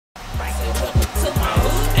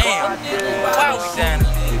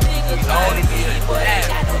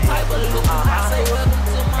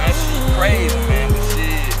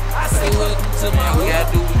to my hood.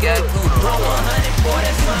 We gotta do. Roll 100, boy,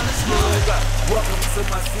 that's understood. Welcome to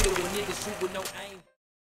my city where niggas shoot with no aim.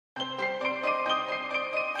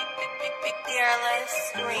 Fearless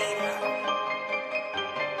Green.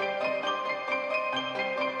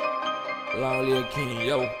 Long live King,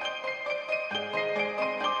 yo.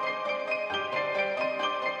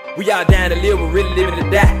 We all down to live, we really living to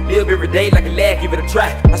die. Live every day like a lad, give it a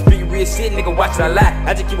try. I speak real shit, nigga, watch it, I lie.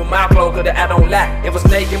 I just keep my mouth closed, cause I don't lie. If a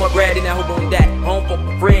snake in my grad, then I hope gon' die. Home for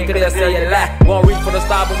my friend, cause they'll say you lie. Won't reach for the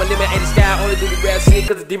star, but my limit ain't the sky. Only do the rap shit,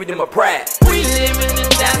 cause it's deeper than my pride. We live in the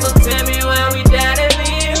die, so tell me when we die to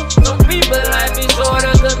live. Some people life is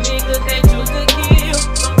shorter, cause niggas they choose to kill.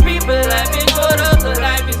 Some people life is shorter, cause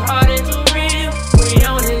life is harder to real. We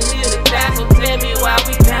only live to die, so tell me why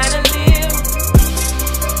we die to live.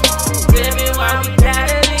 Tell me why we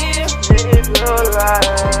gotta live. Live your life.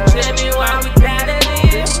 Tell me why we gotta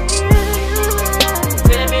live.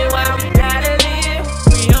 Tell me why we gotta live.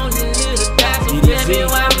 We only live to die, so tell me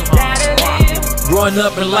why we gotta live. Growing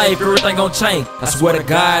up in life, everything gon' change. I swear to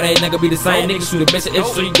God, ain't never be the same. Niggas shoot a message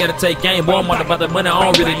extra, so you gotta take game. Boy, I'm all about the money, I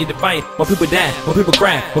don't really need the fame. More people dying, more people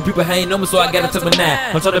crying, more people hating on me, so I gotta touch my nine.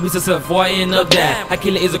 I'm trying to be successful before I end up dying. I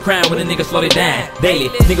kill it is a crime when a nigga slowly dying. Daily,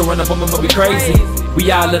 nigga run up on me, must be crazy. We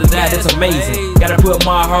all let it die, that's amazing. Gotta put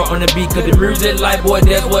my heart on the beat, cause the music life, boy,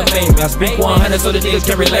 that's what made me. I speak 100 so the niggas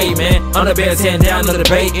can relate, man. I'm the best hand down, no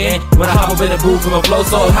debating. When I hop up in the booth, my flow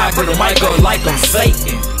so high, cause the mic go like I'm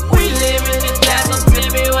Satan. We live in the die, so tell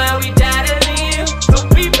me why we die to live. Some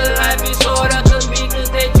people life is shorter, cause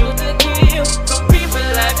niggas they choose to kill. Some people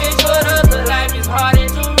life is shorter, cause life is harder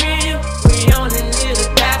to real. We only live to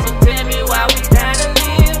die, so tell me why we die to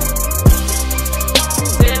live.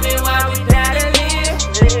 Tell me why we die to live.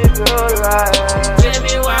 Tell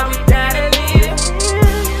me why we gotta live.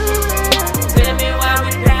 Tell me why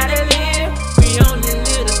we gotta live. We only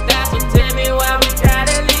live to die, so tell me why we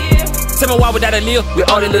gotta live. Tell me why we gotta live, we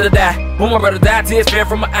only live to die. When my brother died, tears fell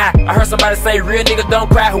from my eye. I heard somebody say real niggas don't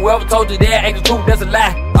cry. Whoever told you that ain't the truth, that's a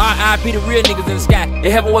lie. R.I.P. the real niggas in the sky.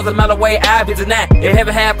 If heaven was a mile away, I'd be tonight. If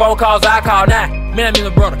heaven had phone calls, I'd call now. Man, I mean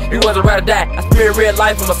my brother, he wasn't right to die. I spirit real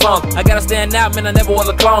life in my song. I gotta stand out, man, I never was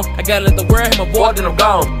a clone. I gotta let the world hear my voice, then I'm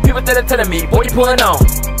gone. People telling me, boy, you pulling on.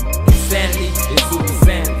 Insanity is super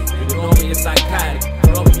sanity. You know me, it's psychotic.